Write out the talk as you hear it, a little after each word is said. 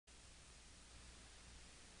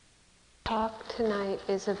talk tonight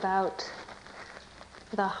is about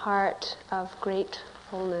the heart of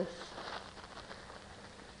gratefulness.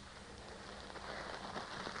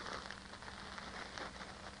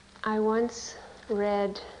 I once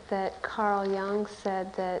read that Carl Jung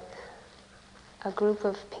said that a group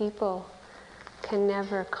of people can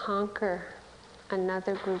never conquer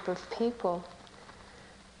another group of people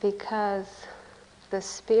because the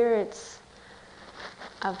spirits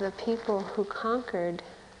of the people who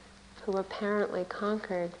apparently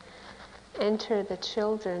conquered, enter the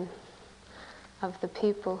children of the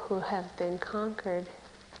people who have been conquered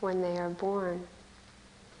when they are born.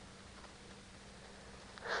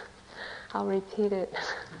 I'll repeat it.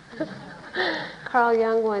 Carl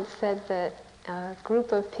Jung once said that a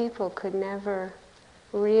group of people could never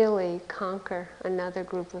really conquer another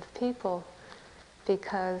group of people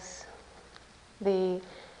because the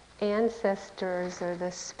ancestors or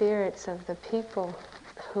the spirits of the people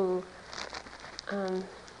who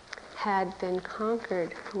had been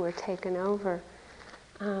conquered, who were taken over,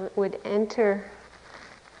 would enter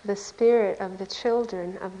the spirit of the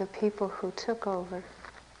children of the people who took over,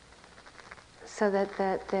 so that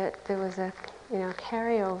there was a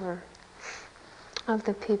carryover of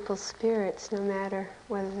the people's spirits, no matter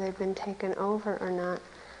whether they've been taken over or not.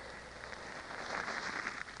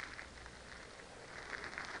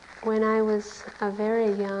 When I was a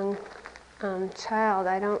very young child,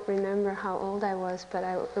 I don't remember how old I was, but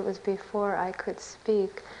it was before I could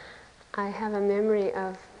speak. I have a memory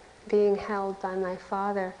of being held by my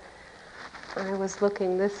father. I was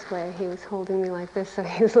looking this way, he was holding me like this, so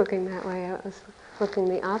he was looking that way, I was looking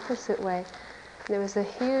the opposite way. There was a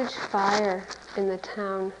huge fire in the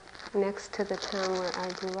town, next to the town where I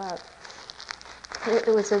grew up. It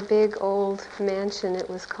was a big old mansion, it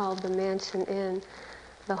was called the Mansion Inn.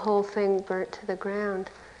 The whole thing burnt to the ground.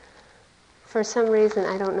 For some reason,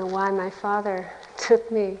 I don't know why, my father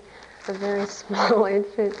took me, a very small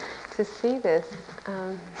infant, to see this.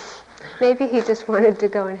 Maybe he just wanted to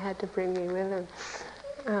go and had to bring me with him.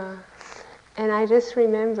 And I just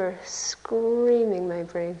remember screaming my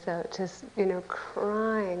brains out, just,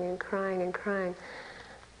 crying and crying and crying.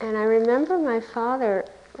 And I remember my father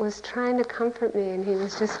was trying to comfort me, and he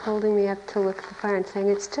was just holding me up to look at the fire and saying,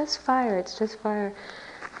 "It's just fire, it's just fire."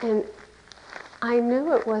 And I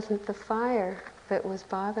knew it wasn't the fire that was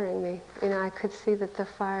bothering me. I could see that the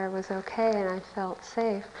fire was okay and I felt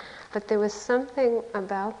safe. But there was something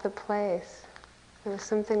about the place. There was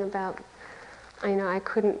something about, I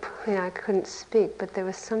couldn't speak, but there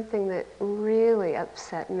was something that really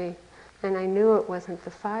upset me. And I knew it wasn't the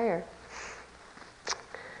fire.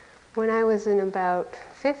 When I was in about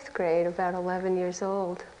 5th grade, about 11 years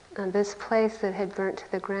old, this place that had burnt to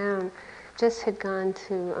the ground just had gone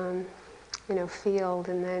to field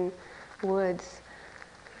and then woods.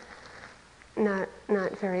 Not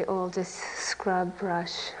very old, just scrub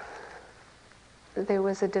brush. There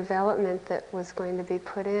was a development that was going to be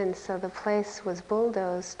put in, so the place was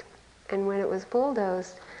bulldozed. And when it was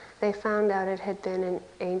bulldozed, they found out it had been an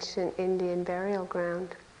ancient Indian burial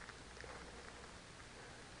ground.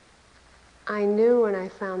 I knew when I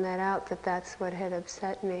found that out that that's what had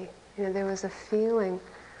upset me. There was a feeling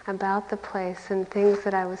about the place and things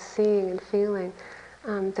that I was seeing and feeling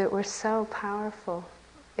that were so powerful.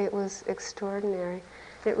 It was extraordinary.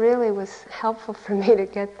 It really was helpful for me to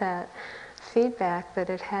get that feedback that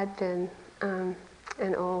it had been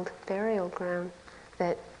an old burial ground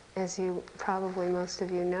that, as you probably most of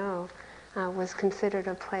you know, was considered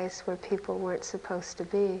a place where people weren't supposed to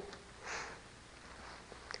be.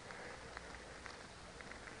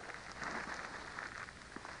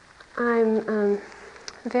 I'm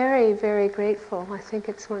very, very grateful. I think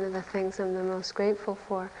it's one of the things I'm the most grateful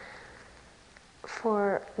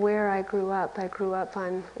for where I grew up. I grew up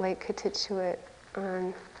on Lake Cotichuit,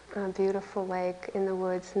 on a beautiful lake in the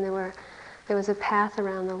woods, and there was a path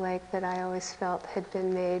around the lake that I always felt had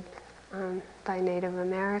been made by Native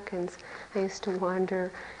Americans. I used to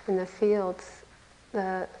wander in the fields.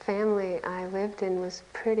 The family I lived in was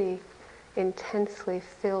pretty intensely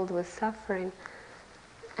filled with suffering.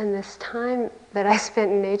 And this time that I spent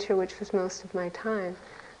in nature, which was most of my time,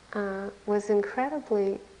 was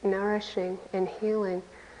incredibly nourishing and healing.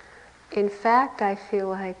 In fact, I feel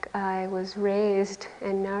like I was raised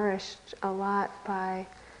and nourished a lot by,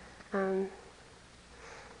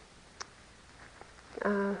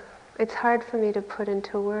 it's hard for me to put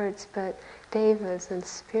into words, but devas and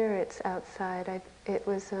spirits outside.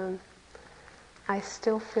 I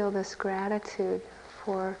still feel this gratitude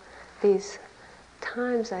for these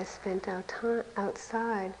times I spent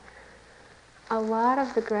outside. A lot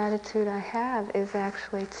of the gratitude I have is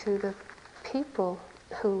actually to the people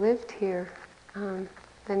who lived here,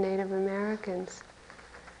 the Native Americans.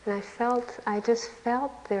 And I just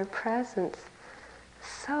felt their presence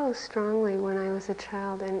so strongly when I was a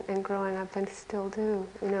child and growing up, and still do.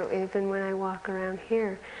 Even when I walk around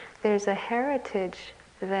here, there's a heritage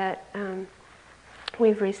that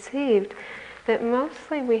we've received that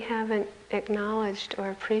mostly we haven't acknowledged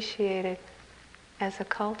or appreciated as a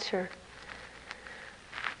culture.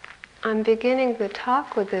 I'm beginning the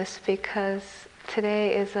talk with this because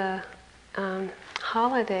today is a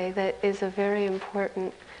holiday that is a very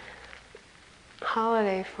important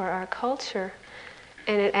holiday for our culture,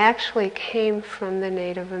 and it actually came from the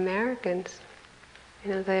Native Americans.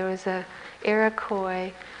 There was a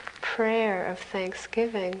Iroquois prayer of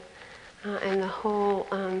Thanksgiving, and the whole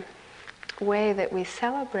way that we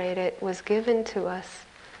celebrate it was given to us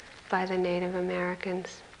by the Native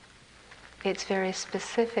Americans. It's very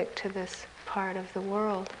specific to this part of the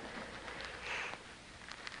world.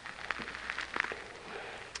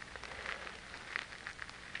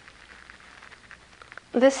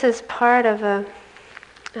 This is part of a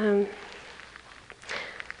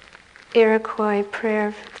Iroquois prayer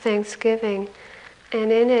of Thanksgiving,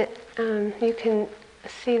 and in it you can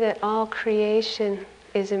see that all creation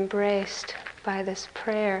is embraced by this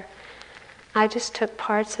prayer. I just took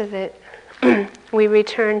parts of it. We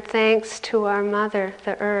return thanks to our mother,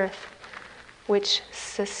 the earth, which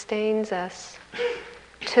sustains us,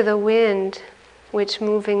 to the wind, which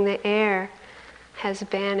moving the air has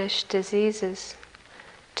banished diseases,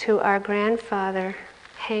 to our grandfather,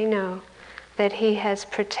 Haino, that he has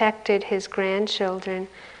protected his grandchildren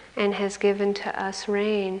and has given to us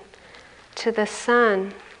rain, to the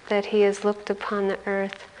sun, that he has looked upon the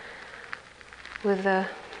earth with a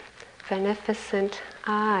beneficent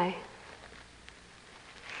eye.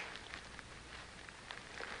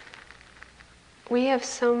 We have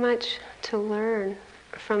so much to learn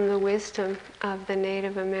from the wisdom of the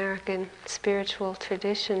Native American spiritual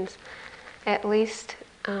traditions, at least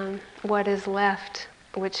what is left,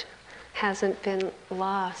 which hasn't been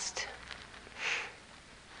lost.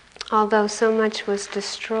 Although so much was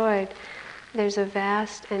destroyed, there's a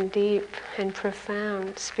vast and deep and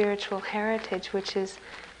profound spiritual heritage which is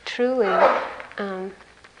truly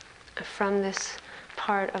from this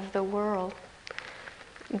part of the world,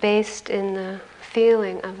 based in the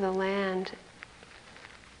feeling of the land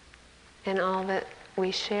and all that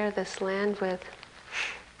we share this land with.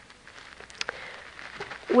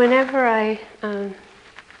 Whenever I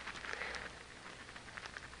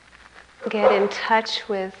get in touch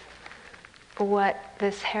with what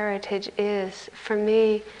this heritage is, for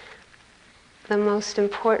me, the most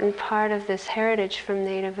important part of this heritage from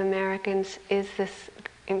Native Americans is this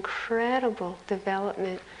incredible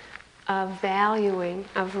development of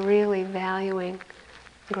really valuing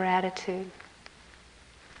gratitude.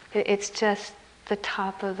 It's just the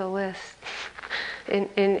top of the list. In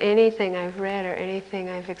anything I've read or anything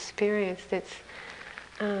I've experienced, it's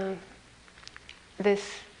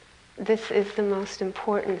this is the most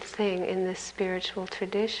important thing in this spiritual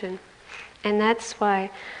tradition. And that's why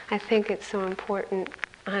I think it's so important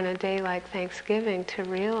on a day like Thanksgiving to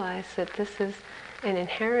realize that this is an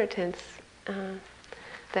inheritance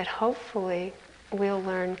that hopefully we'll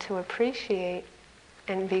learn to appreciate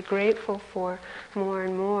and be grateful for more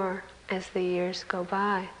and more as the years go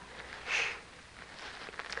by.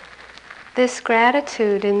 This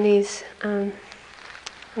gratitude in these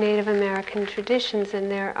Native American traditions, and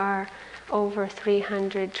there are over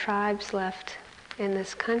 300 tribes left in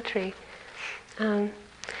this country,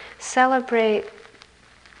 celebrate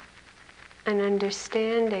an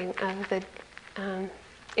understanding of the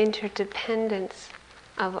interdependence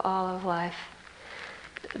of all of life.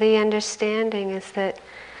 The understanding is that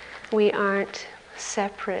we aren't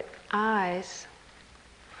separate eyes.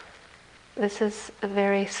 This is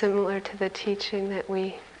very similar to the teaching that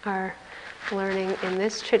we are learning in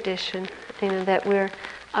this tradition, that we're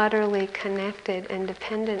utterly connected and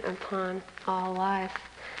dependent upon all life,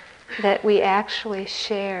 that we actually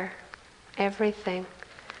share everything.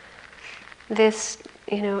 This,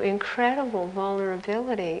 incredible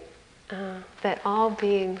vulnerability that all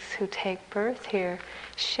beings who take birth here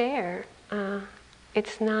share,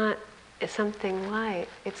 it's not something light,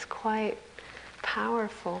 it's quite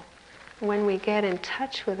powerful when we get in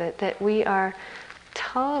touch with it, that we are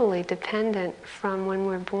totally dependent from when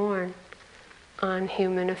we're born on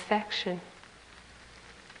human affection.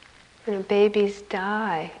 Babies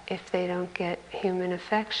die if they don't get human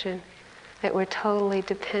affection, that we're totally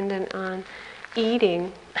dependent on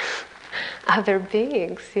eating other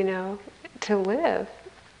beings, to live.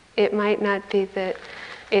 It might not be that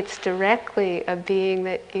it's directly a being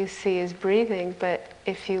that you see is breathing, but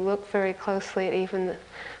if you look very closely at even the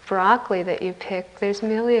broccoli that you pick, there's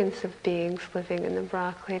millions of beings living in the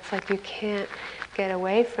broccoli. It's like you can't get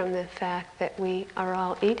away from the fact that we are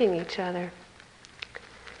all eating each other.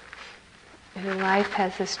 And life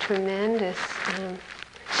has this tremendous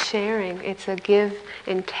sharing. It's a give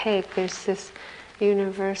and take. There's this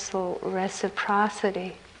universal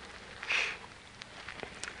reciprocity.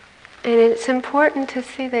 And it's important to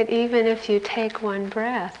see that even if you take one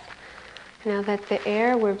breath, that the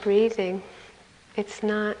air we're breathing, it's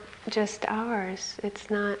not just ours. It's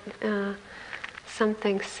not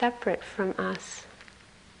something separate from us.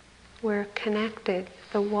 We're connected.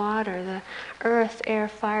 The water, the earth, air,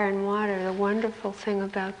 fire, and water, the wonderful thing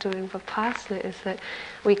about doing Vipassana is that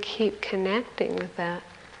we keep connecting with that.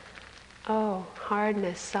 Oh,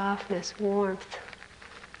 hardness, softness, warmth,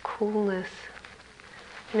 coolness.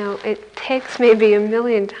 It takes maybe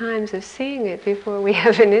 1,000,000 times of seeing it before we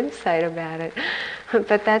have an insight about it.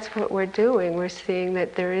 But that's what we're doing. We're seeing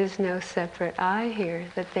that there is no separate I here,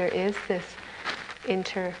 that there is this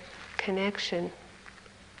interconnection.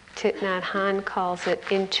 Thich Nhat Hanh calls it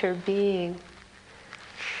interbeing.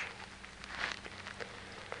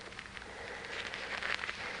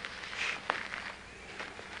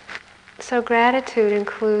 So gratitude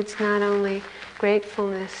includes not only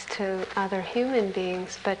gratefulness to other human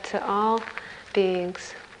beings, but to all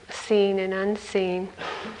beings, seen and unseen,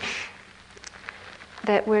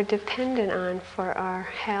 that we're dependent on for our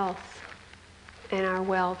health and our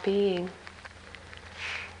well-being.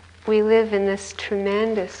 We live in this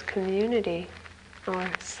tremendous community, or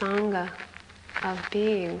sangha, of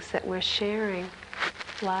beings that we're sharing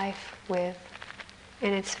life with,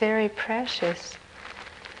 and it's very precious.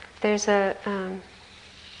 There's a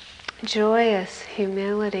joyous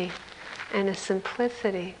humility and a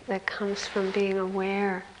simplicity that comes from being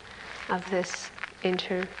aware of this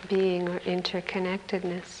interbeing or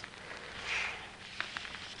interconnectedness.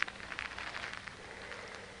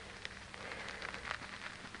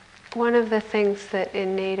 One of the things that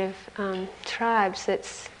in native tribes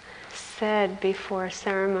that's said before a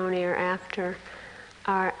ceremony or after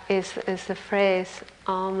is the phrase,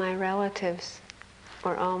 all my relatives,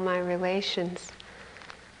 or all my relations.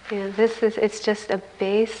 It's just a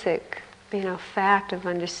basic, fact of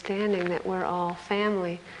understanding that we're all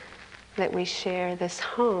family, that we share this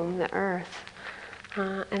home, the earth,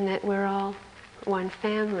 and that we're all one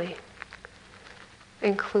family,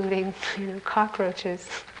 including, cockroaches,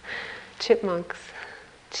 chipmunks,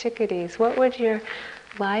 chickadees. What would your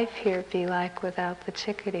life here be like without the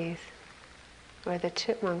chickadees, or the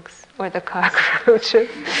chipmunks, or the cockroaches?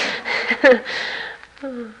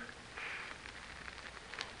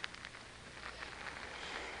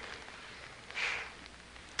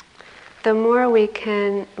 The more we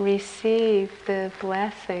can receive the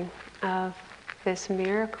blessing of this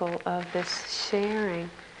miracle, of this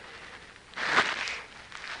sharing,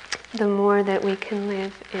 the more that we can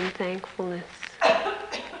live in thankfulness.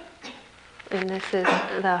 And this is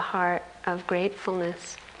the heart of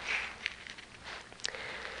gratefulness.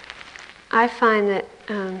 I find that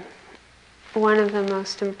one of the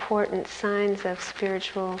most important signs of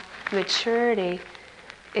spiritual maturity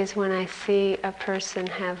is when I see a person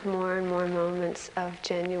have more and more moments of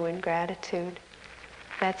genuine gratitude.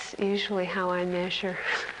 That's usually how I measure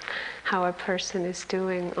how a person is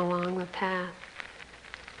doing along the path.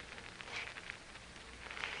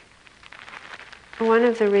 One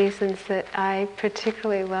of the reasons that I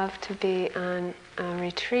particularly love to be on a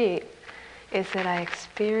retreat is that I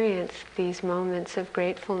experience these moments of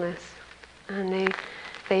gratefulness, and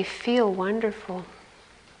they feel wonderful.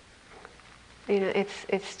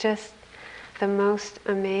 It's just the most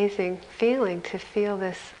amazing feeling to feel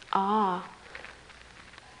this awe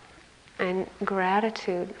and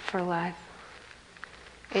gratitude for life.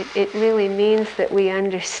 It really means that we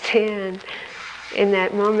understand in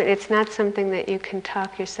that moment. It's not something that you can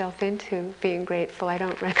talk yourself into being grateful. I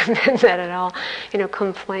don't recommend that at all.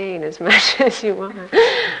 Complain as much as you want.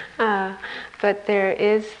 But there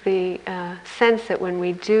is the sense that when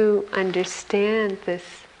we do understand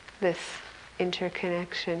this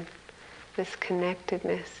interconnection, this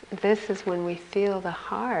connectedness, this is when we feel the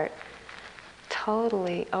heart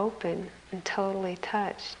totally open and totally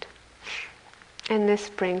touched. And this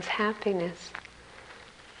brings happiness.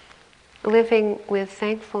 Living with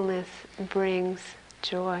thankfulness brings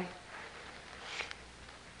joy.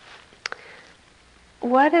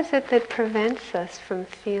 What is it that prevents us from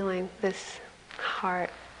feeling this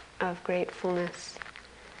heart of gratefulness?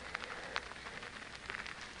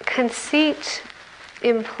 Conceit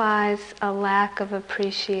implies a lack of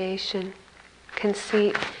appreciation.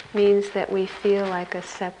 conceit means that we feel like a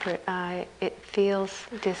separate I. It feels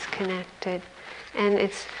disconnected. And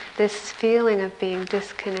it's this feeling of being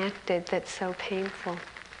disconnected that's so painful.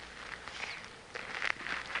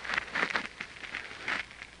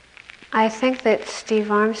 I think that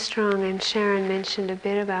Steve Armstrong and Sharon mentioned a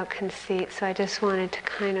bit about conceit, so I just wanted to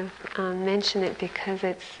kind of mention it because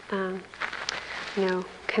it's,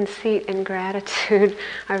 conceit and gratitude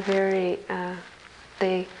are very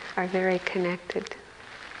connected.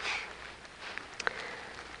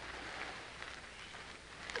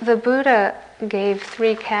 The Buddha gave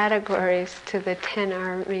 3 categories to the 10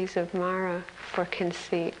 armies of Mara for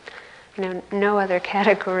conceit. No other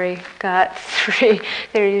category got 3.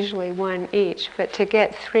 They're usually 1 each. But to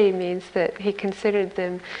get 3 means that he considered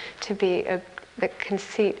them to be that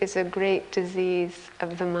conceit is a great disease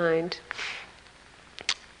of the mind.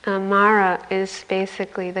 Mara is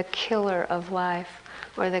basically the killer of life,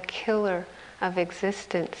 or the killer of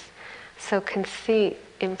existence. So conceit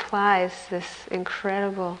implies this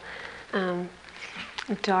incredible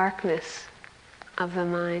darkness of the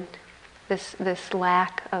mind. This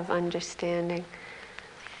lack of understanding.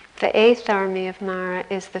 The 8th army of Mara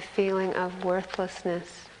is the feeling of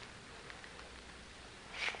worthlessness.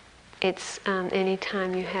 It's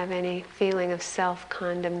anytime you have any feeling of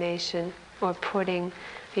self-condemnation or putting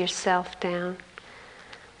yourself down.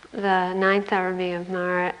 The 9th army of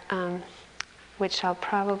Mara, which I'll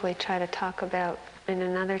probably try to talk about in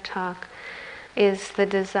another talk, is the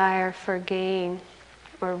desire for gain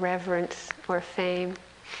or reverence or fame.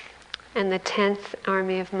 And the 10th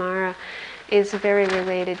army of Mara is very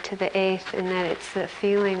related to the 8th in that it's the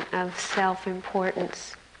feeling of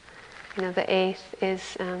self-importance. The 8th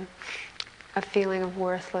is a feeling of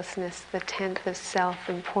worthlessness, the 10th of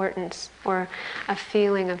self-importance, or a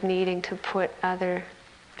feeling of needing to put other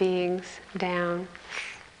beings down.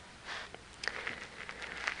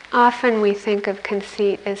 Often we think of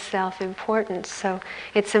conceit as self-importance, so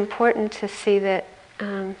it's important to see that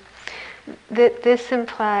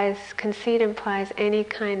conceit implies any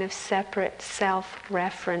kind of separate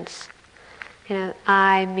self-reference,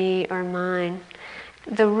 I, me, or mine.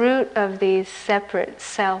 The root of these separate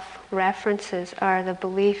self-references are the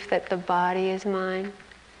belief that the body is mine,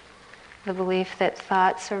 the belief that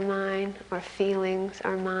thoughts are mine, or feelings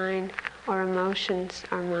are mine, or emotions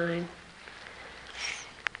are mine.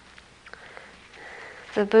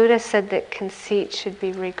 The Buddha said that conceit should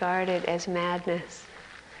be regarded as madness.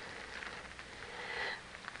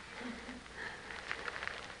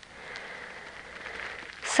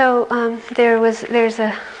 So there's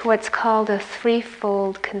what's called a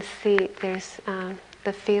threefold conceit. There's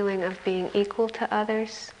the feeling of being equal to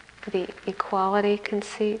others, the equality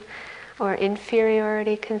conceit, or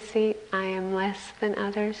inferiority conceit. I am less than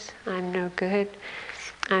others. I'm no good.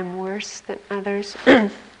 I'm worse than others.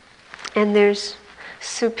 And there's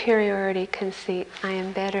superiority conceit. I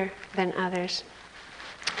am better than others.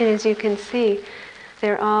 And as you can see,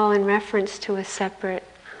 they're all in reference to a separate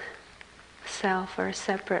self or a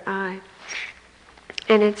separate I.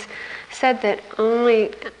 And it's said that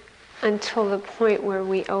only until the point where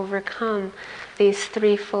we overcome these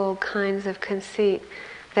threefold kinds of conceit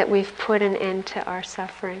that we've put an end to our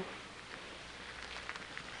suffering.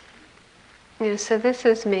 So this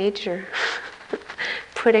is major.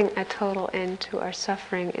 Putting a total end to our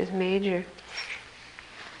suffering is major.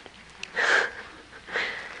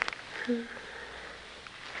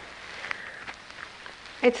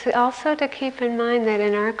 It's also to keep in mind that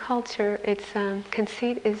in our culture, it's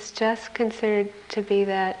conceit is just considered to be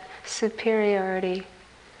that superiority,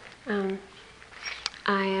 I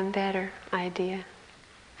am better idea.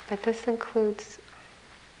 But this includes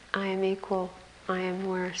I am equal, I am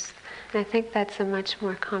worse. And I think that's a much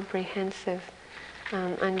more comprehensive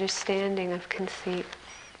understanding of conceit.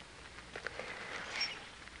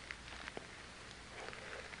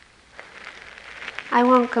 I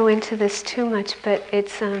won't go into this too much, but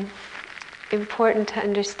it's important to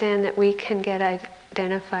understand that we can get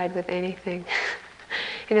identified with anything.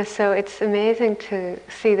 So it's amazing to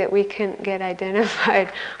see that we can get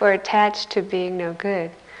identified or attached to being no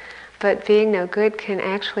good. But being no good can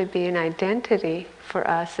actually be an identity for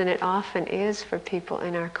us, and it often is for people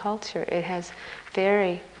in our culture. It has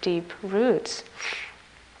very deep roots.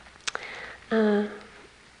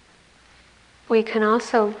 We can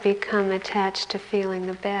also become attached to feeling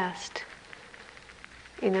the best.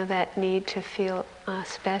 That need to feel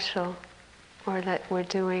special, or that we're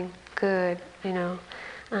doing good, we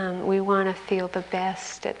want to feel the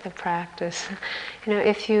best at the practice.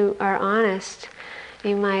 If you are honest,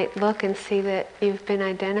 you might look and see that you've been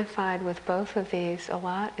identified with both of these a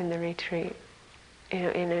lot in the retreat,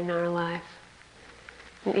 in our life.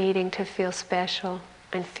 needing to feel special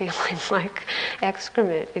and feeling like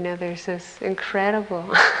excrement. There's this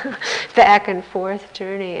incredible back and forth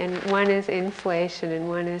journey, and one is inflation and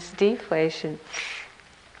one is deflation.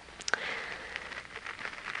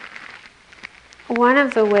 One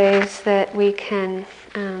of the ways that we can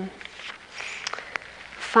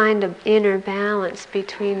find an inner balance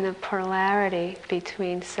between the polarity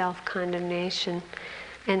between self-condemnation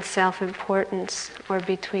and self-importance, or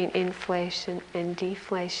between inflation and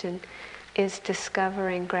deflation, is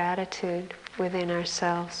discovering gratitude within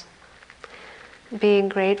ourselves. Being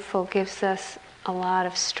grateful gives us a lot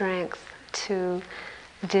of strength to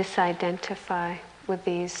disidentify with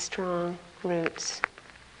these strong roots.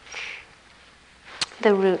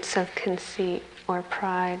 The roots of conceit or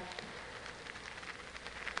pride.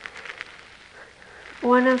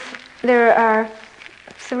 There are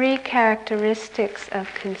 3 characteristics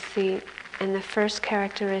of conceit, and the first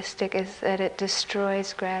characteristic is that it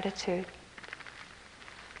destroys gratitude.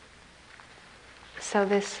 So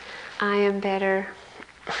this I am better,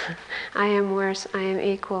 I am worse, I am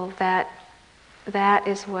equal, that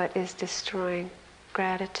is what is destroying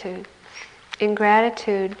gratitude.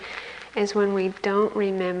 Ingratitude is when we don't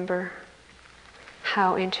remember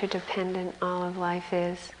how interdependent all of life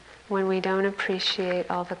is, when we don't appreciate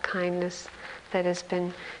all the kindness that has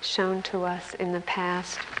been shown to us in the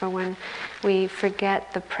past, or when we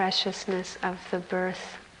forget the preciousness of the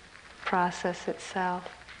birth process itself.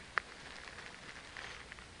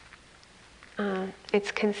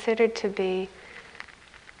 It's considered to be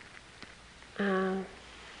the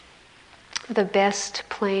best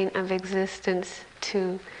plane of existence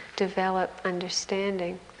to develop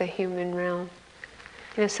understanding, the human realm.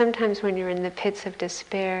 Sometimes when you're in the pits of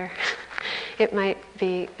despair, it might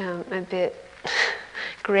be a bit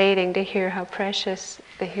grating to hear how precious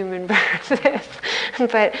the human birth is.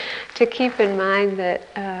 But to keep in mind that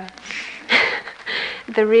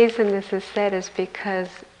the reason this is said is because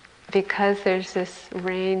there's this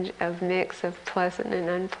range of mix of pleasant and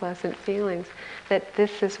unpleasant feelings, that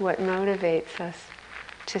this is what motivates us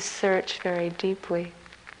to search very deeply.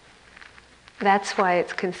 That's why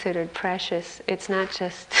it's considered precious. It's not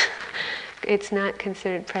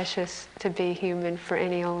considered precious to be human for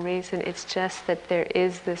any old reason. It's just that there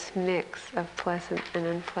is this mix of pleasant and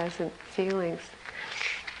unpleasant feelings.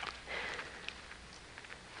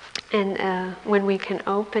 And when we can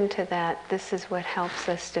open to that, this is what helps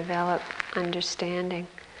us develop understanding.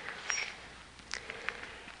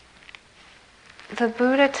 The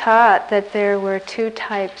Buddha taught that there were 2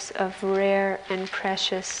 types of rare and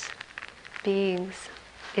precious beings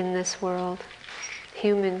in this world,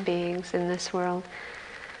 human beings in this world.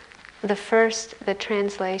 The first, the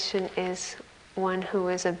translation is one who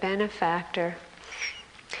is a benefactor.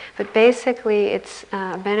 But basically, it's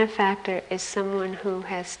a benefactor is someone who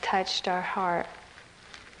has touched our heart,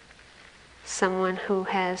 someone who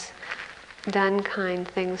has done kind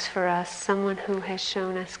things for us, someone who has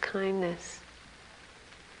shown us kindness.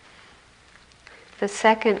 The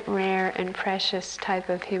second rare and precious type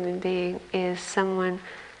of human being is someone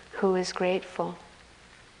who is grateful,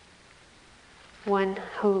 one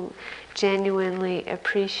who genuinely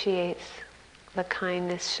appreciates the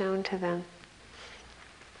kindness shown to them.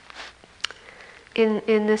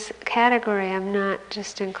 In this category, I'm not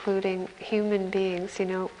just including human beings.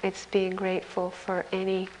 It's being grateful for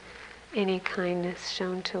any kindness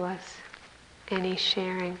shown to us, any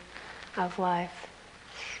sharing of life.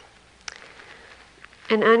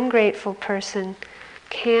 An ungrateful person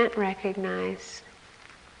can't recognize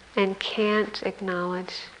and can't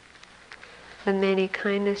acknowledge the many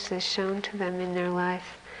kindnesses shown to them in their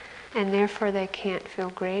life, and therefore they can't feel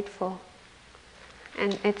grateful.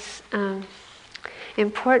 And it's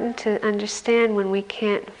important to understand when we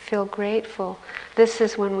can't feel grateful, this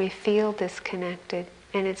is when we feel disconnected,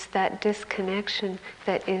 and it's that disconnection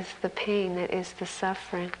that is the pain, that is the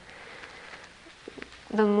suffering.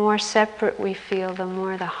 The more separate we feel, the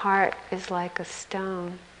more the heart is like a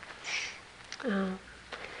stone.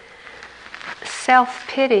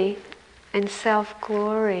 Self-pity and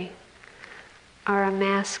self-glory are a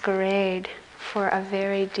masquerade for a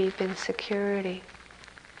very deep insecurity.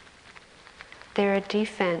 They're a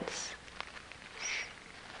defense.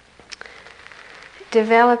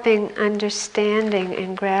 Developing understanding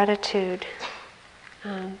and gratitude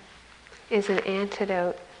is an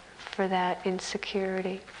antidote for that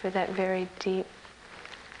insecurity, for that very deep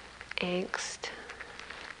angst.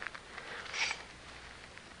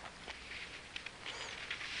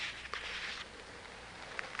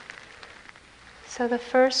 So the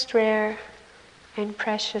first rare and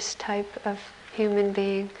precious type of human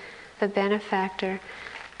being, the benefactor,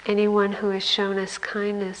 anyone who has shown us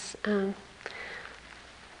kindness,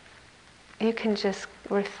 you can just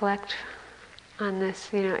reflect on this.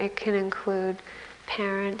 It can include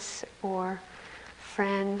parents or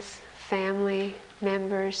friends, family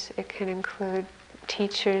members. It can include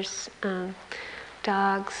teachers,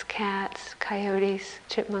 dogs, cats, coyotes,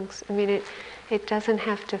 chipmunks. It doesn't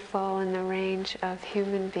have to fall in the range of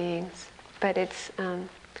human beings, but it's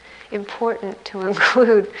important to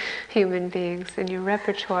include human beings in your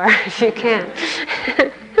repertoire if you can.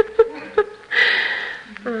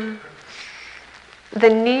 The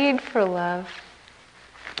need for love,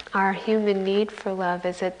 our human need for love,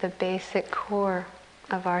 is at the basic core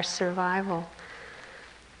of our survival.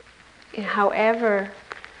 However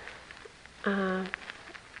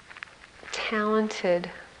talented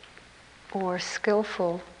or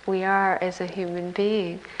skillful we are as a human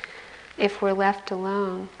being, if we're left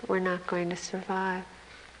alone, we're not going to survive.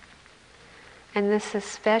 And this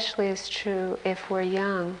especially is true if we're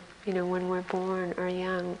young, when we're born or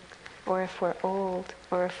young, or if we're old,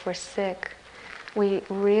 or if we're sick. We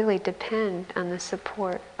really depend on the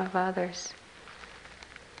support of others.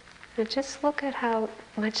 Now just look at how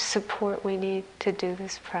much support we need to do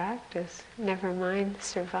this practice, never mind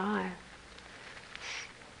survive.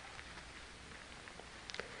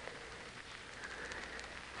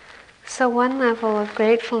 So one level of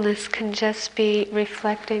gratefulness can just be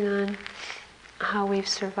reflecting on how we've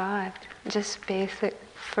survived. Just basic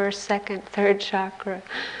first, second, third chakra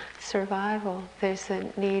survival. There's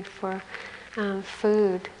a need for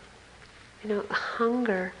food.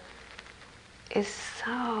 Hunger is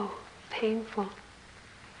so painful.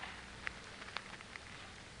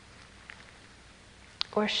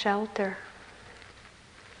 Or shelter.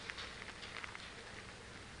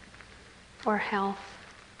 Or health.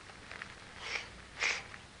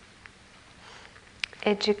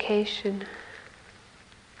 Education.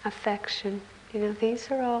 Affection. These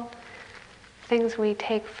are all things we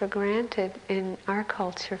take for granted in our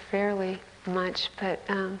culture fairly much, but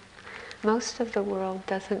most of the world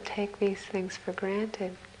doesn't take these things for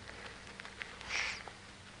granted.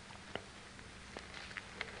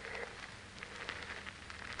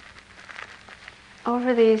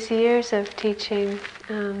 Over these years of teaching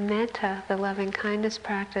metta, the loving kindness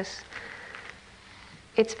practice,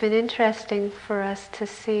 it's been interesting for us to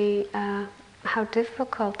see how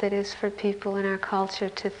difficult it is for people in our culture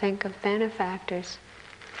to think of benefactors.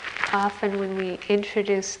 Often when we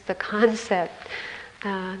introduce the concept,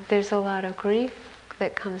 there's a lot of grief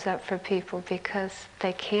that comes up for people because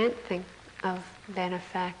they can't think of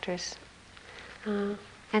benefactors. And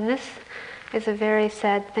this is a very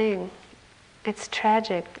sad thing. It's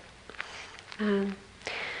tragic.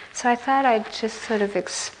 So I thought I'd just sort of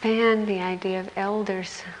expand the idea of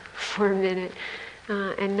elders for a minute,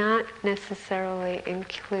 and not necessarily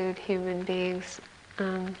include human beings.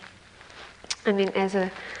 As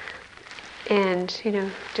a end,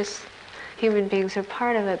 just human beings are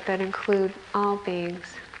part of it, but include all beings.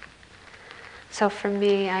 So for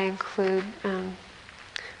me, I include,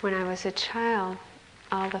 when I was a child,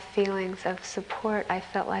 all the feelings of support I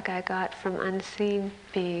felt like I got from unseen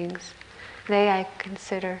beings. They I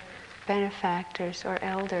consider benefactors or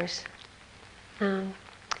elders.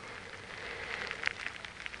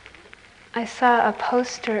 I saw a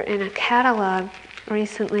poster in a catalog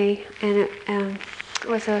recently, and it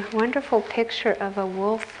was a wonderful picture of a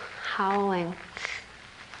wolf howling.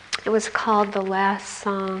 It was called The Last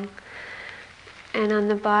Song, and on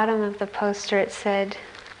the bottom of the poster it said,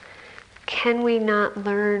 "Can we not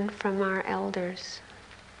learn from our elders?"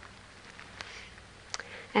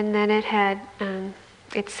 And then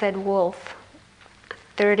it said wolf,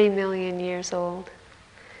 30 million years old.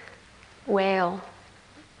 Whale,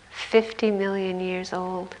 50 million years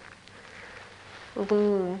old.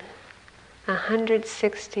 Loon,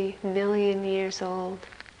 160 million years old.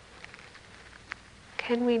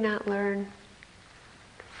 Can we not learn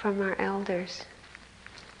from our elders?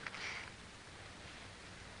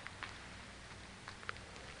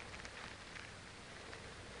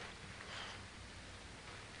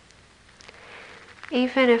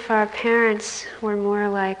 Even if our parents were more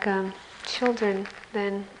like children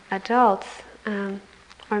than adults,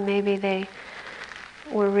 or maybe they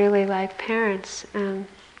were really like parents,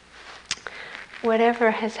 whatever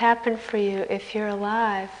has happened for you, if you're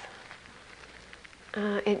alive,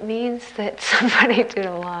 it means that somebody did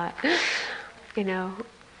a lot.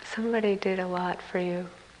 Somebody did a lot for you.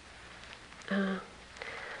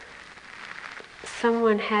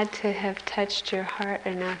 Someone had to have touched your heart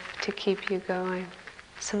enough to keep you going.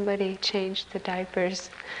 Somebody changed the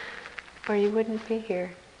diapers, or you wouldn't be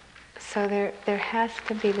here. So there has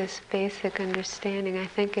to be this basic understanding. I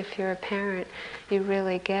think if you're a parent, you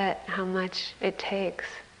really get how much it takes.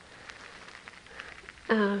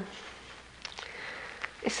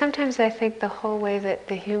 Sometimes I think the whole way that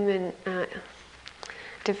the human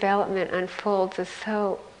development unfolds is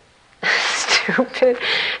so stupid.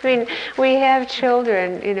 I mean, we have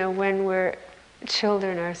children, when we're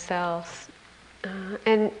children ourselves.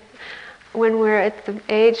 And when we're at the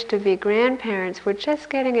age to be grandparents, we're just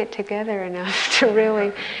getting it together enough to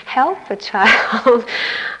really help a child.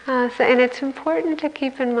 And it's important to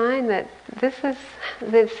keep in mind that this is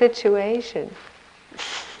the situation.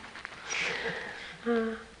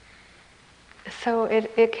 So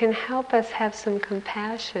it can help us have some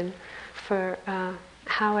compassion for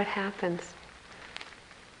how it happens.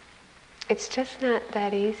 It's just not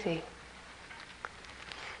that easy.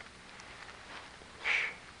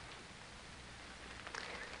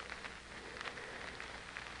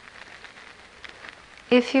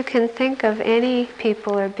 If you can think of any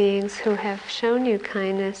people or beings who have shown you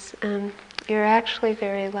kindness, you're actually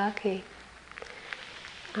very lucky.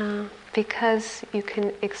 Because you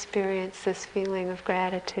can experience this feeling of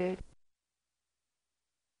gratitude.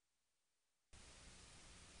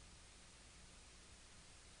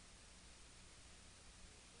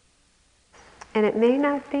 And it may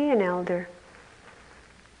not be an elder.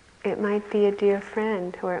 It might be a dear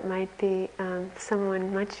friend, or it might be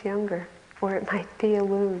someone much younger, or it might be a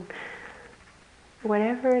loon.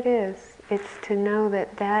 Whatever it is, it's to know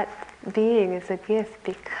that that being is a gift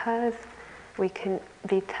because we can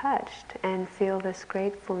be touched and feel this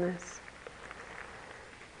gratefulness.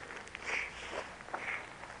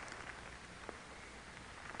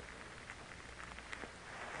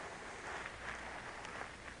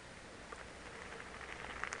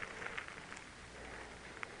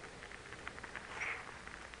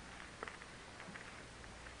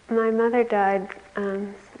 My mother died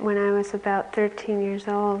when I was about 13 years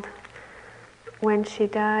old. When she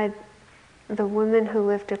died, the woman who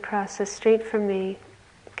lived across the street from me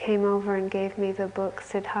came over and gave me the book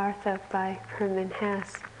Siddhartha by Hermann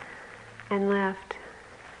Hesse and left.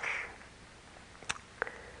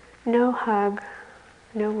 No hug,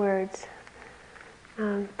 no words,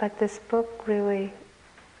 but this book really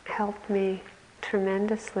helped me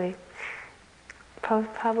tremendously.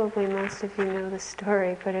 Probably most of you know the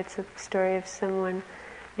story, but it's a story of someone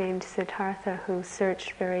named Siddhartha who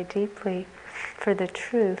searched very deeply for the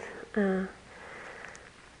truth,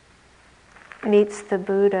 meets the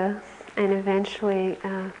Buddha, and eventually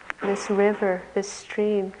this river, this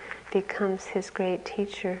stream, becomes his great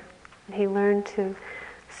teacher. He learned to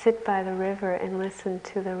sit by the river and listen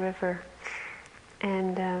to the river,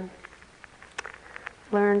 and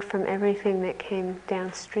learned from everything that came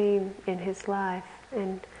downstream in his life,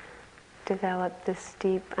 and developed this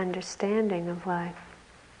deep understanding of life.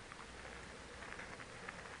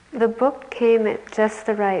 The book came at just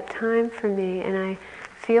the right time for me, and I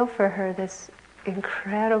feel for her this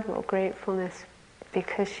incredible gratefulness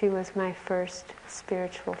because she was my first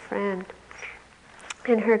spiritual friend.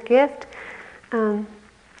 And her gift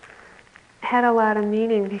had a lot of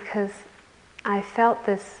meaning because I felt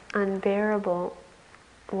this unbearable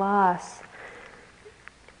loss.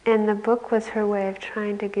 And the book was her way of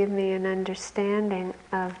trying to give me an understanding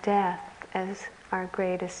of death as our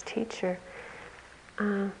greatest teacher.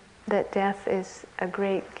 That death is a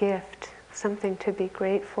great gift, something to be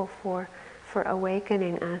grateful for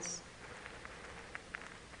awakening us.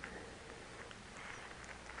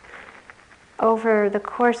 Over the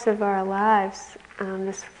course of our lives,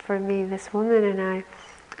 this woman and I,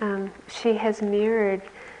 she has mirrored,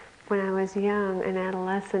 when I was young, an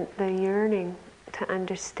adolescent, the yearning to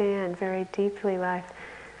understand very deeply life.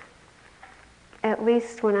 At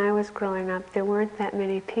least when I was growing up, there weren't that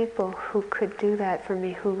many people who could do that for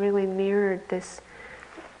me, who really mirrored this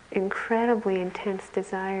incredibly intense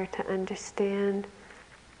desire to understand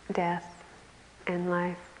death and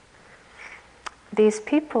life. These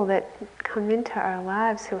people that come into our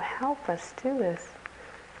lives who help us do this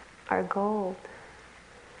are gold.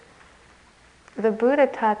 The Buddha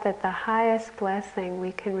taught that the highest blessing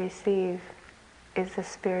we can receive is a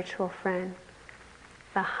spiritual friend.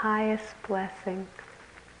 The highest blessing.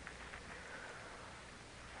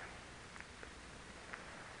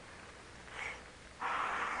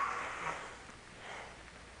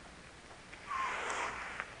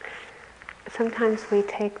 Sometimes we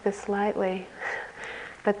take this lightly,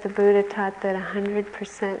 but the Buddha taught that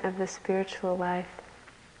 100% of the spiritual life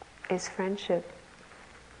is friendship.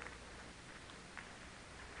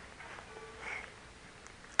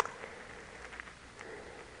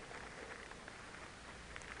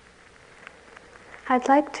 I'd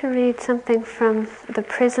like to read something from the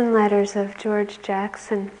prison letters of George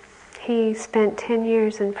Jackson. He spent 10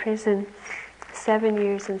 years in prison, 7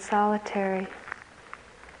 years in solitary.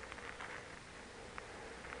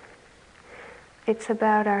 It's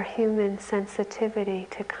about our human sensitivity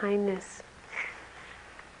to kindness.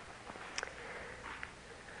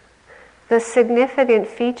 The significant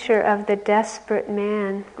feature of the desperate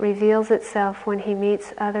man reveals itself when he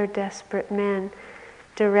meets other desperate men,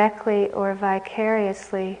 directly or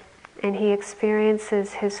vicariously, and he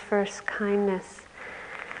experiences his first kindness.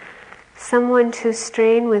 Someone to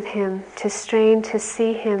strain with him, to strain to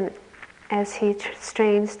see him as he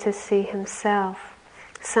strains to see himself.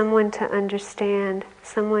 Someone to understand,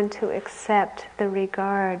 someone to accept the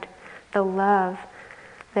regard, the love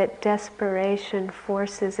that desperation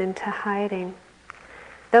forces into hiding.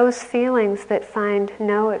 Those feelings that find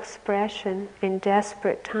no expression in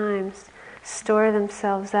desperate times store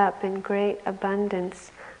themselves up in great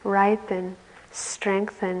abundance, ripen,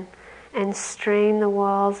 strengthen, and strain the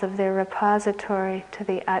walls of their repository to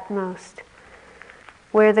the utmost.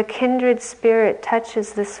 Where the kindred spirit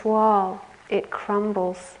touches this wall, it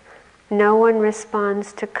crumbles. No one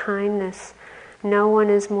responds to kindness. No one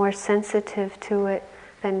is more sensitive to it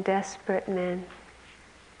than desperate men.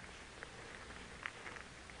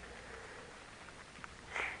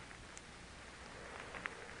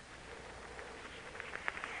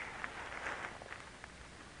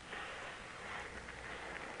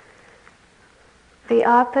 The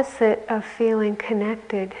opposite of feeling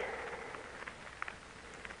connected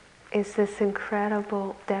is this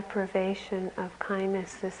incredible deprivation of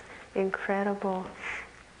kindness, this incredible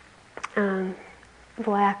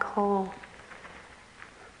black hole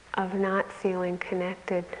of not feeling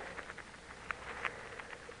connected.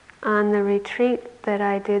 On the retreat that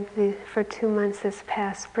I did for 2 months this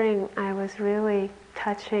past spring, I was really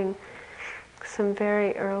touching some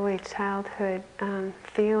very early childhood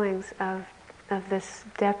feelings of this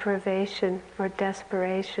deprivation or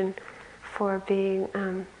desperation for being,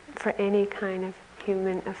 for any kind of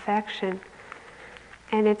human affection.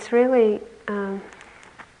 And it's really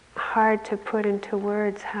hard to put into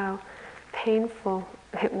words how painful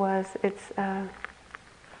it was. It's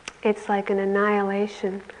like an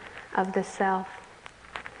annihilation of the self.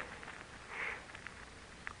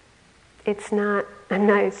 It's not a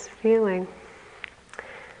nice feeling.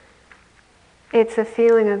 It's a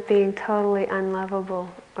feeling of being totally unlovable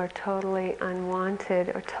or totally unwanted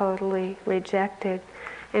or totally rejected,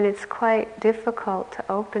 and it's quite difficult to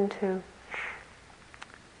open to.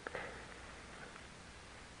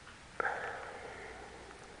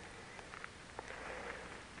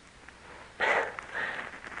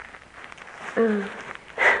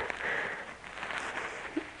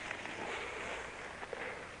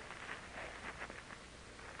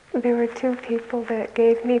 There were 2 people that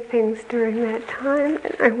gave me things during that time,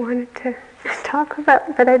 and I wanted to talk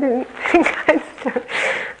about, but I didn't think I'd start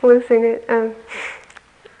losing it.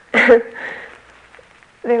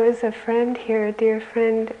 There was a friend here, a dear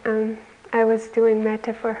friend. I was doing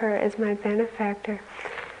metta for her as my benefactor,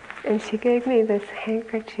 and she gave me this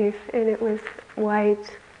handkerchief, and it was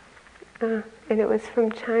white, and it was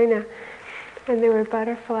from China, and there were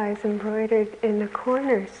butterflies embroidered in the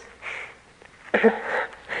corners.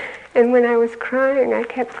 And when I was crying, I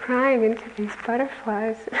kept crying into these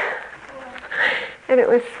butterflies. And it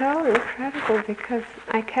was so incredible because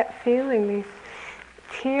I kept feeling these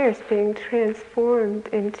tears being transformed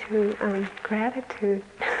into gratitude.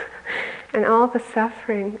 And all the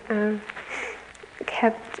suffering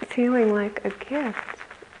kept feeling like a gift.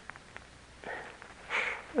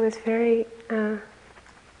 It was very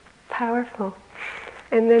powerful.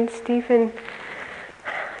 And then Stephen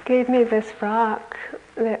gave me this rock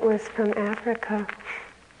that was from Africa,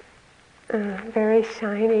 very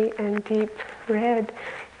shiny and deep red.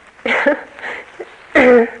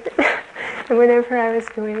 And whenever I was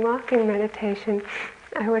doing walking meditation,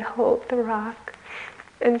 I would hold the rock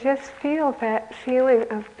and just feel that feeling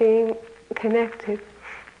of being connected.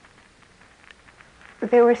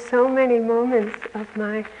 There were so many moments of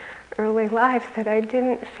my early life that I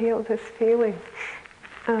didn't feel this feeling.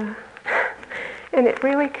 And it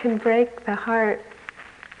really can break the heart.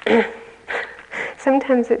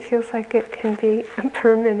 Sometimes it feels like it can be a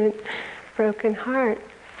permanent broken heart.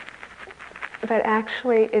 But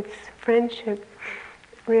actually it's friendship,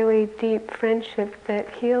 really deep friendship that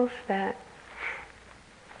heals that.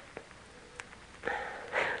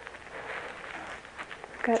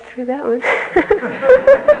 Got through that one.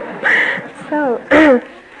 So,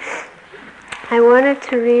 I wanted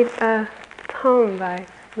to read a poem by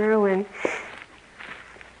Merwin.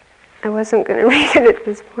 I wasn't going to read it at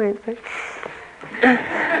this point, but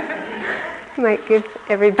Might give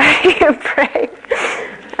everybody a break.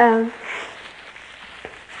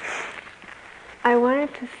 I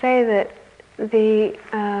wanted to say that the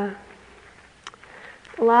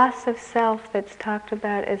loss of self that's talked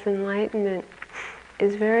about as enlightenment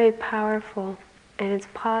is very powerful and it's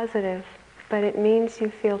positive, but it means you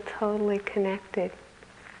feel totally connected.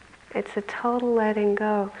 It's a total letting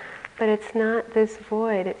go, but it's not this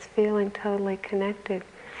void, it's feeling totally connected.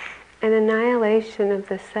 An annihilation of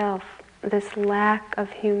the self, this lack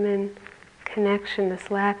of human connection, this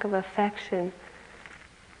lack of affection,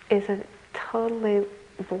 is a totally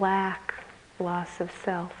black loss of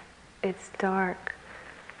self. It's dark.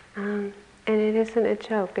 And it isn't a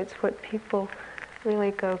joke, it's what people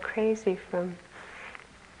really go crazy from.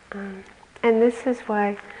 And this is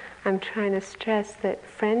why I'm trying to stress that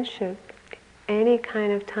friendship, any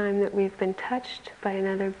kind of time that we've been touched by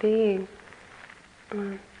another being,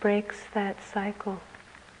 breaks that cycle.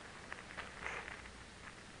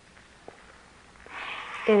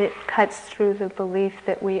 And it cuts through the belief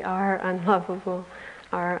that we are unlovable,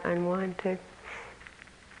 are unwanted.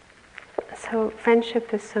 So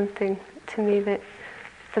friendship is something to me that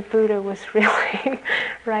the Buddha was really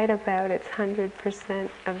right about. It's 100%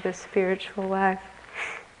 of the spiritual life.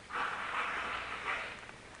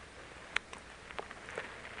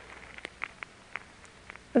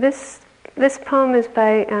 This poem is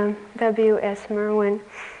by W.S. Merwin,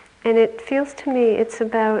 and it feels to me it's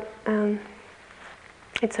about,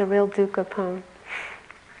 it's a real dukkha poem.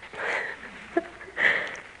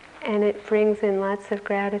 And it brings in lots of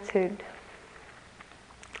gratitude.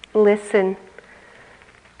 Listen.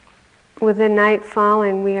 With the night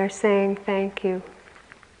falling, we are saying thank you.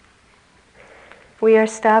 We are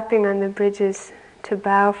stopping on the bridges to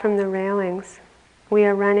bow from the railings. We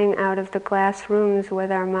are running out of the glass rooms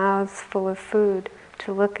with our mouths full of food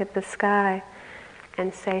to look at the sky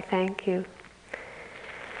and say thank you.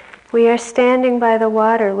 We are standing by the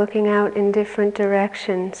water looking out in different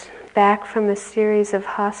directions, back from a series of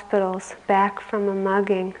hospitals, back from a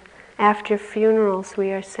mugging. After funerals,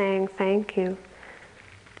 we are saying thank you.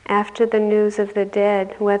 After the news of the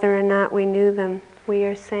dead, whether or not we knew them, we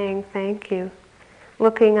are saying thank you.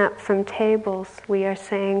 Looking up from tables, we are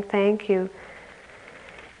saying thank you.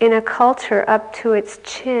 In a culture up to its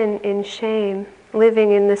chin in shame,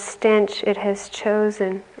 living in the stench it has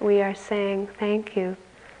chosen, we are saying thank you.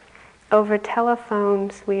 Over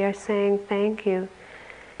telephones, we are saying thank you.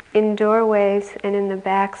 In doorways and in the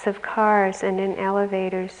backs of cars and in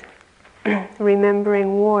elevators,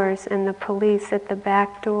 remembering wars and the police at the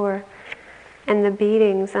back door and the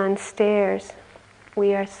beatings on stairs,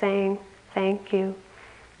 we are saying thank you.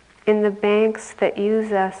 In the banks that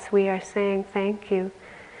use us, we are saying thank you.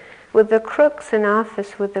 With the crooks in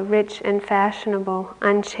office, with the rich and fashionable,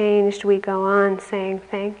 unchanged we go on saying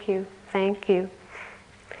thank you, thank you.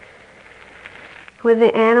 With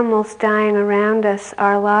the animals dying around us,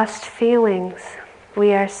 our lost feelings,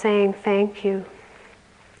 we are saying thank you.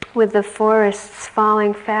 With the forests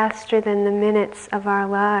falling faster than the minutes of our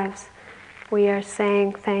lives, we are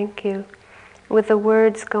saying thank you. With the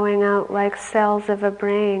words going out like cells of a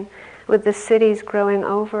brain, with the cities growing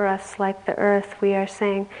over us like the earth, we are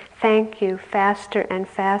saying thank you faster and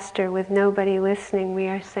faster. With nobody listening, we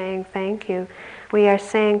are saying thank you. We are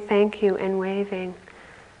saying thank you and waving,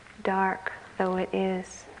 dark though it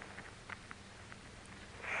is.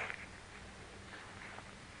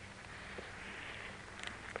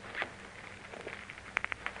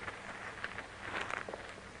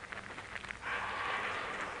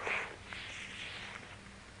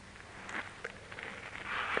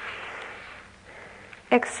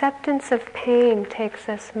 Acceptance of pain takes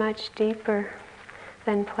us much deeper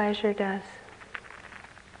than pleasure does.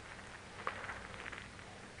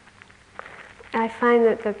 I find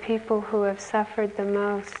that the people who have suffered the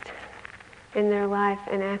most in their life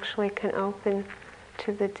and actually can open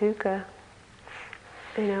to the dukkha,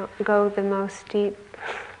 go the most deep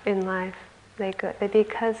in life.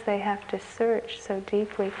 Because they have to search so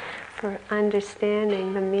deeply for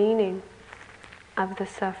understanding the meaning of the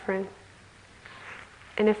suffering.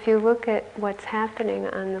 And if you look at what's happening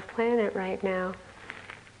on the planet right now,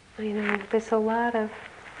 there's a lot of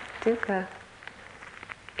dukkha.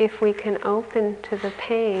 If we can open to the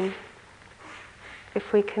pain,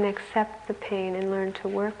 if we can accept the pain and learn to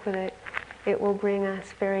work with it, it will bring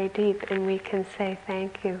us very deep and we can say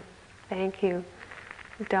thank you,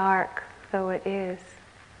 dark though it is.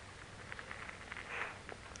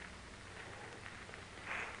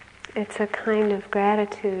 It's a kind of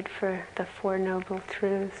gratitude for the Four Noble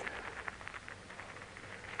Truths.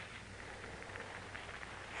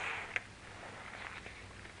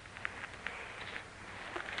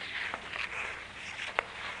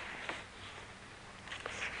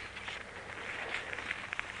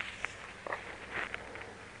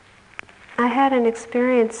 had an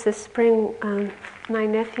experience this spring. My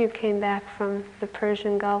nephew came back from the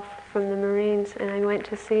Persian Gulf from the Marines, and I went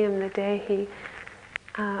to see him the day he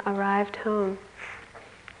arrived home.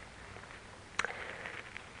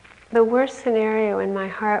 The worst scenario in my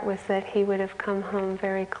heart was that he would have come home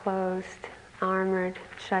very closed, armored,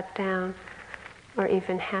 shut down, or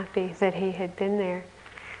even happy that he had been there.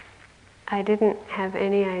 I didn't have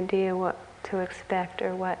any idea what to expect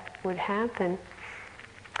or what would happen.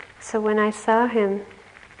 So when I saw him,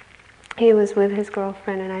 he was with his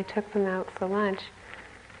girlfriend and I took them out for lunch.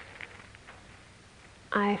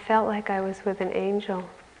 I felt like I was with an angel.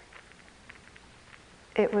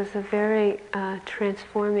 It was a very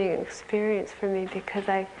transforming experience for me because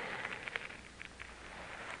I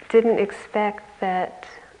didn't expect that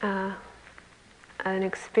an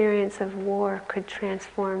experience of war could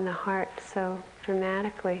transform the heart so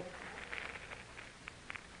dramatically.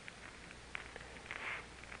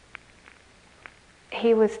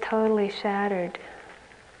 He was totally shattered.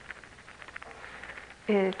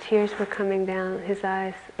 And tears were coming down his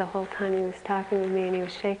eyes the whole time he was talking to me, and he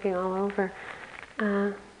was shaking all over.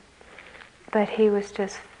 But he was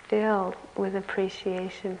just filled with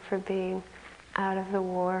appreciation for being out of the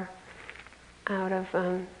war, out of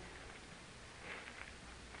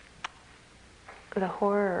the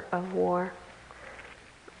horror of war.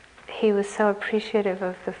 He was so appreciative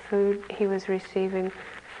of the food he was receiving,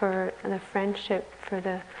 for the friendship, for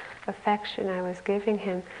the affection I was giving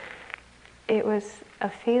him. It was a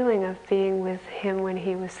feeling of being with him when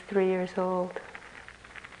he was 3 years old.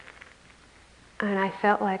 And I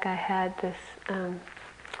felt like I had this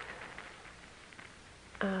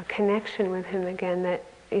connection with him again, that,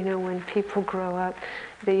 when people grow up,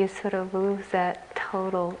 that you sort of lose that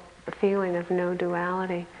total feeling of no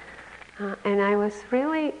duality. And I was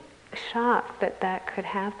really shocked that that could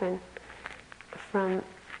happen from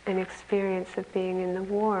an experience of being in the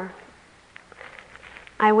war.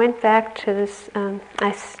 I went back to this,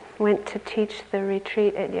 went to teach the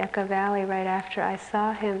retreat at Yucca Valley right after I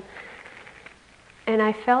saw him, and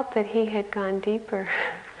I felt that he had gone deeper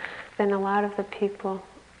than a lot of the people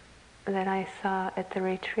that I saw at the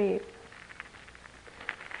retreat.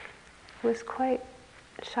 It was quite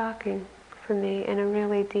shocking for me, and a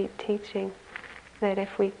really deep teaching, that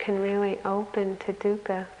if we can really open to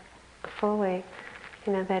dukkha fully,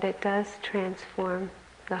 that it does transform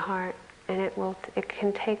the heart, and it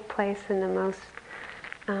can take place in the most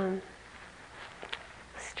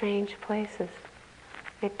strange places.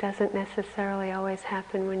 It doesn't necessarily always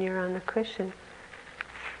happen when you're on the cushion.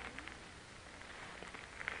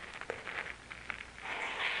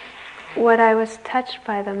 What I was touched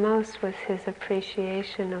by the most was his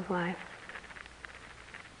appreciation of life,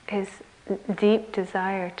 his deep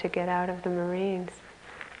desire to get out of the Marines.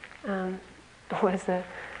 Was a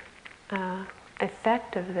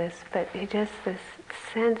effect of this, but just this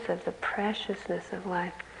sense of the preciousness of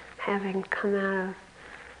life, having come out of,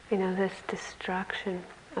 this destruction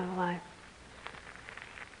of life.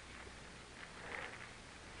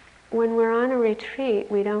 When we're on a retreat,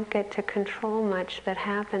 we don't get to control much that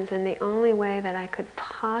happens, and the only way that I could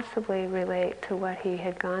possibly relate to what he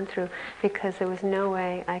had gone through, because there was no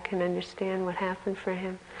way I can understand what happened for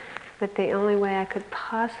him, but the only way I could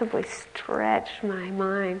possibly stretch my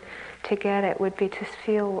mind to get it would be to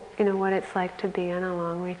feel, what it's like to be on a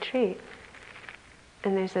long retreat.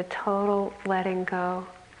 And there's a total letting go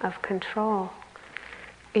of control.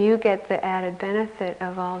 You get the added benefit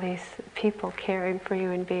of all these people caring for you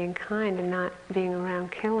and being kind and not being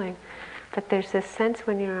around killing. But there's this sense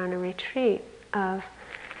when you're on a retreat of,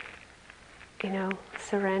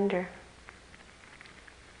 surrender.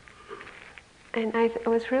 And I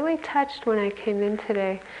was really touched when I came in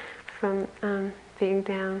today from being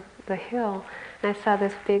down the hill, and I saw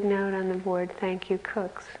this big note on the board, "Thank you,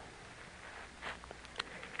 cooks."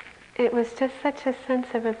 It was just such a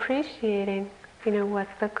sense of appreciating, what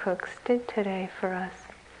the cooks did today for us,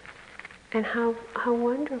 and how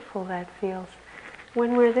wonderful that feels.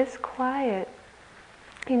 When we're this quiet,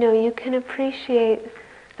 you can appreciate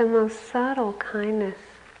the most subtle kindness.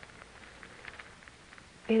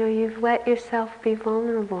 You've let yourself be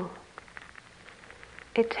vulnerable.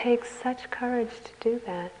 It takes such courage to do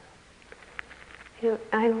that.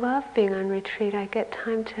 I love being on retreat. I get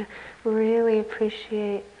time to really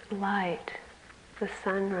appreciate light, the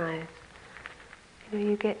sunrise.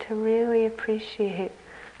 You get to really appreciate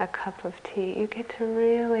a cup of tea. You get to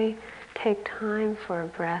really take time for a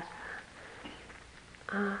breath.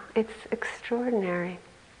 It's extraordinary.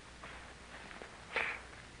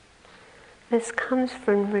 This comes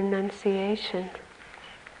from renunciation.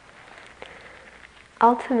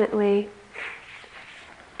 Ultimately,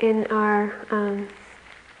 in our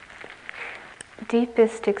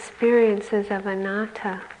deepest experiences of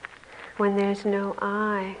anatta, when there's no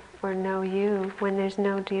I or no you, when there's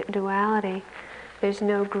no duality, there's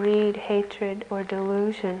no greed, hatred, or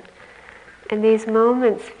delusion. And these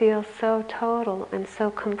moments feel so total and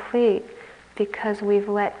so complete because we've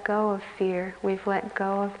let go of fear, we've let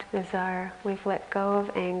go of desire, we've let go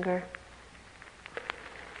of anger.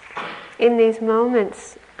 In these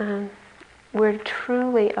moments, we're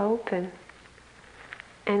truly open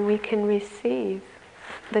and we can receive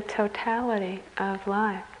the totality of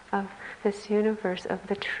life, of this universe, of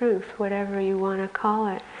the truth, whatever you want to call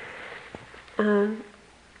it.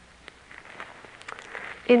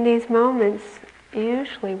 In these moments,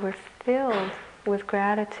 usually we're filled with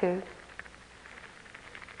gratitude.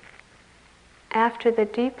 After the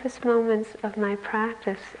deepest moments of my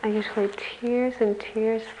practice, I usually tears and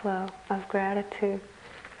tears flow of gratitude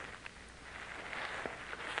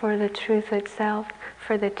for the truth itself,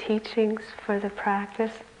 for the teachings, for the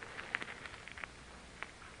practice.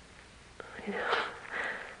 You know,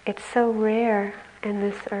 it's so rare in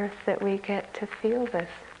this earth that we get to feel this,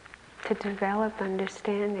 to develop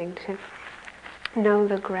understanding, to know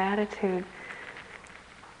the gratitude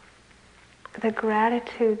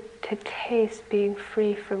to taste being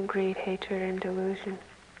free from greed, hatred, and delusion.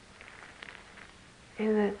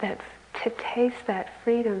 And that to taste that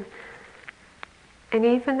freedom. And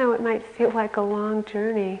even though it might feel like a long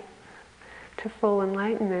journey to full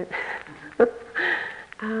enlightenment,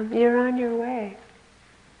 you're on your way.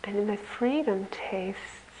 And the freedom tastes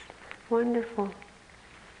wonderful.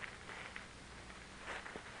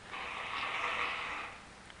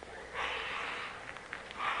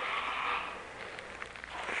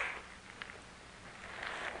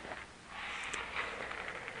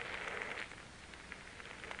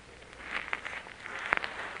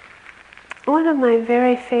 One of my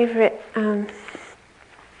very favorite, I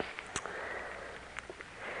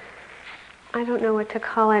don't know what to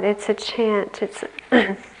call it, it's a chant, it's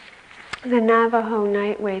the Navajo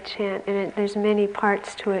Nightway chant, and there's many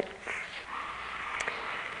parts to it.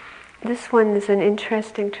 This one is an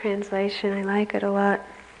interesting translation, I like it a lot.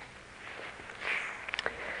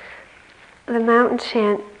 The mountain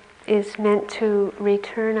chant is meant to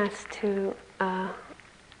return us to a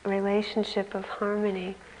relationship of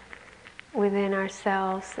harmony within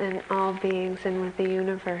ourselves and all beings and with the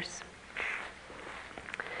universe.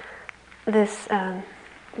 This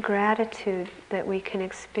gratitude that we can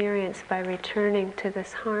experience by returning to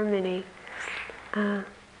this harmony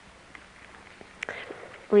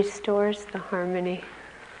restores the harmony.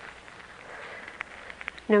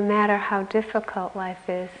 No matter how difficult life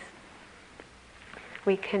is,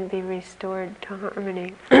 we can be restored to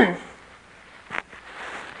harmony.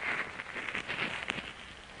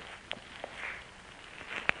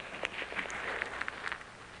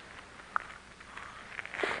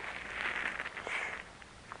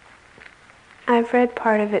 I've read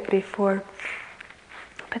part of it before,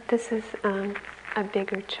 but this is a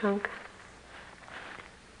bigger chunk.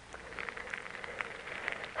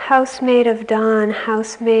 House-made of dawn,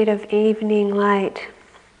 house-made of evening light,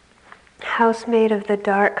 house-made of the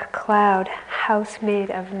dark cloud, house-made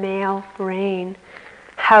of male rain,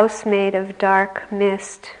 house-made of dark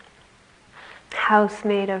mist,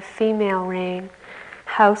 house-made of female rain,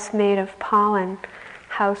 house-made of pollen,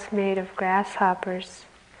 house-made of grasshoppers.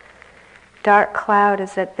 Dark cloud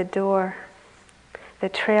is at the door. The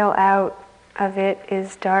trail out of it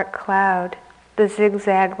is dark cloud. The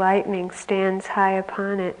zigzag lightning stands high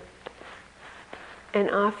upon it. An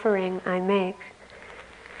offering I make.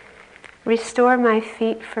 Restore my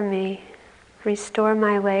feet for me. Restore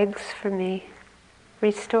my legs for me.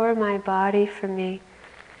 Restore my body for me.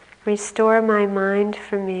 Restore my mind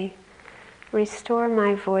for me. Restore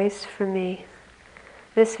my voice for me.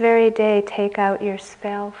 This very day take out your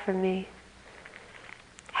spell for me.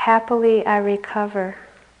 Happily I recover.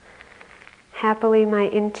 Happily my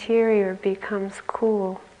interior becomes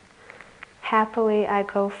cool. Happily I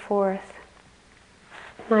go forth.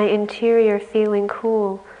 My interior feeling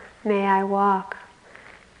cool, may I walk.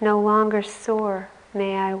 No longer sore,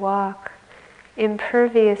 may I walk.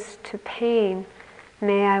 Impervious to pain,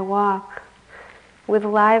 may I walk. With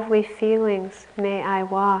lively feelings, may I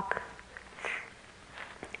walk.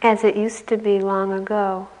 As it used to be long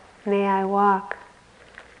ago, may I walk.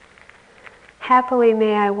 Happily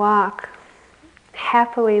may I walk.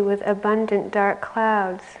 Happily with abundant dark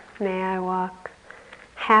clouds, may I walk.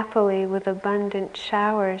 Happily with abundant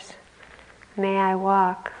showers, may I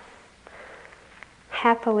walk.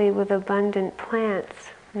 Happily with abundant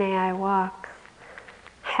plants, may I walk.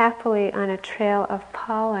 Happily on a trail of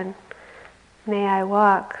pollen, may I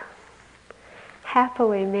walk.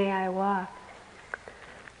 Happily may I walk.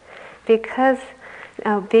 Because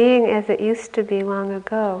being as it used to be long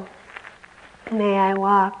ago, may I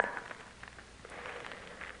walk.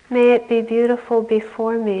 May it be beautiful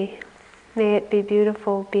before me. May it be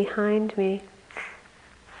beautiful behind me.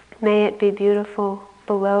 May it be beautiful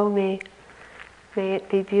below me. May it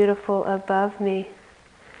be beautiful above me.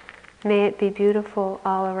 May it be beautiful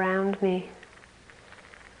all around me.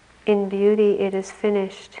 In beauty it is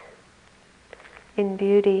finished. In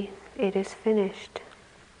beauty it is finished.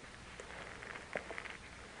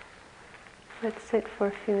 Let's sit for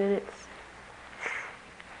a few minutes.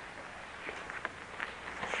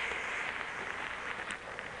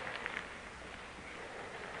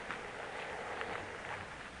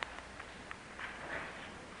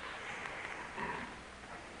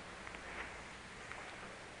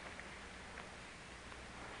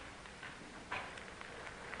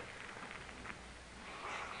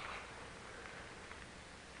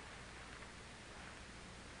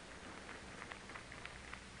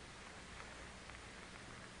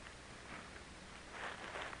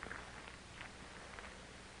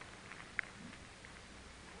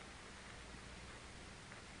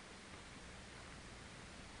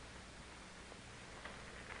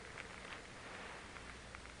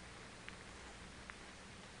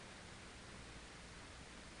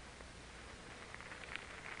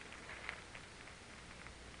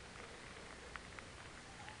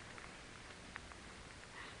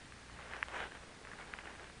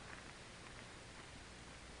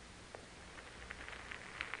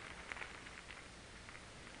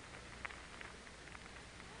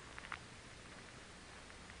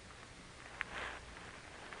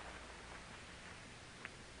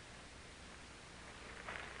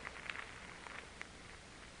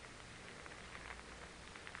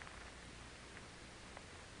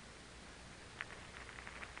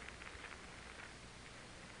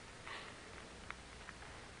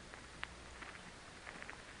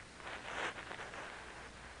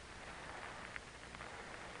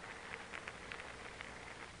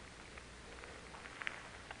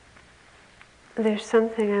 There's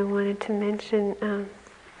something I wanted to mention.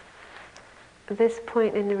 This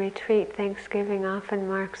point in the retreat, Thanksgiving often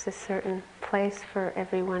marks a certain place for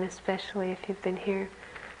everyone, especially if you've been here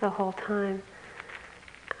the whole time.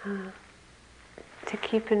 To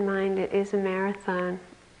keep in mind it is a marathon.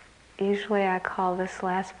 Usually I call this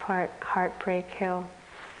last part Heartbreak Hill.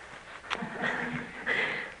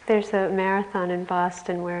 There's a marathon in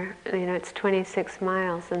Boston where, it's 26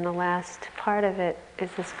 miles and the last part of it is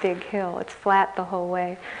this big hill. It's flat the whole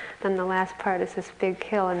way. Then the last part is this big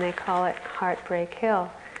hill and they call it Heartbreak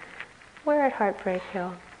Hill. We're at Heartbreak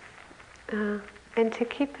Hill. And to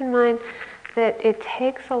keep in mind that it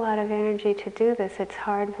takes a lot of energy to do this. It's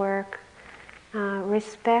hard work.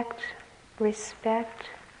 Respect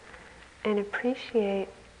and appreciate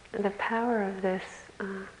the power of this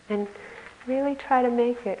and really try to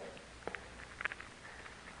make it.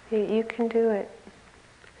 You can do it.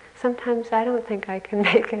 Sometimes I don't think I can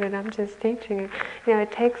make it, and I'm just teaching it.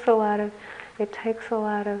 It takes a lot of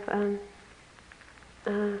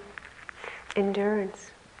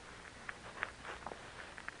endurance.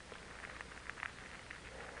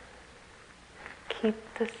 Keep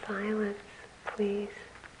the silence, please.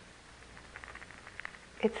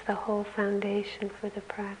 It's the whole foundation for the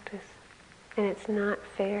practice, and it's not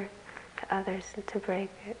fair to others to break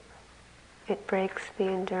it. It breaks the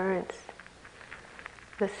endurance,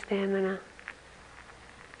 the stamina.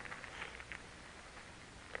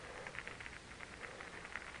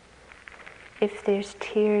 If there's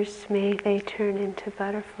tears, may they turn into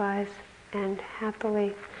butterflies, and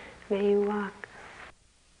happily may you walk.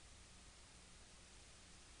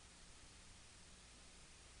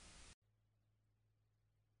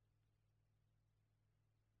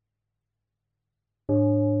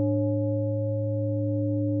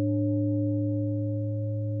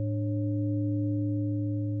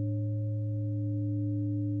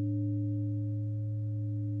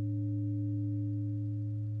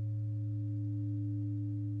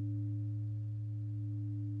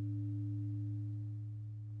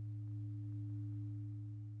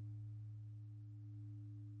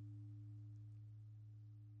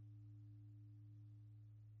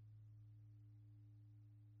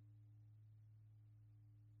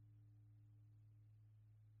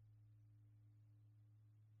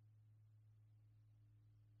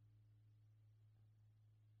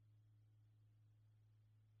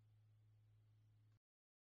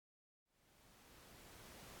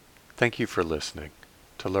 Thank you for listening.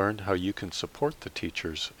 To learn how you can support the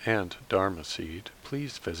teachers and Dharma Seed,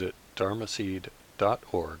 please visit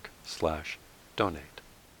dharmaseed.org/donate. donate.